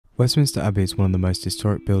Westminster Abbey is one of the most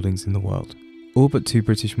historic buildings in the world. All but 2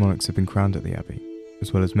 British monarchs have been crowned at the Abbey,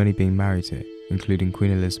 as well as many being married here, including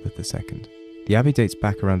Queen Elizabeth II. The Abbey dates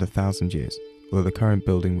back around 1,000 years, although the current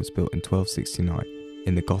building was built in 1269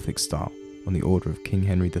 in the Gothic style on the order of King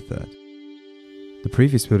Henry III. The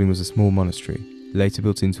previous building was a small monastery, later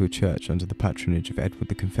built into a church under the patronage of Edward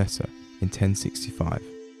the Confessor in 1065.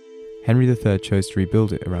 Henry III chose to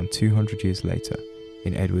rebuild it around 200 years later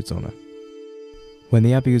in Edward's honour. When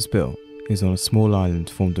the Abbey was built, it was on a small island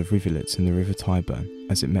formed of rivulets in the River Tyburn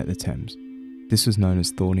as it met the Thames. This was known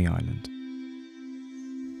as Thorney Island.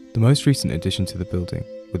 The most recent addition to the building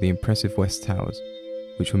were the impressive West Towers,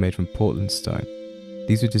 which were made from Portland stone.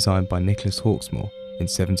 These were designed by Nicholas Hawksmoor in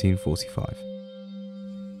 1745.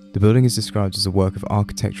 The building is described as a work of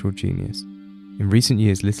architectural genius. In recent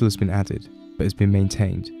years, little has been added, but has been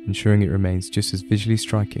maintained, ensuring it remains just as visually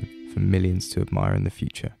striking for millions to admire in the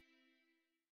future.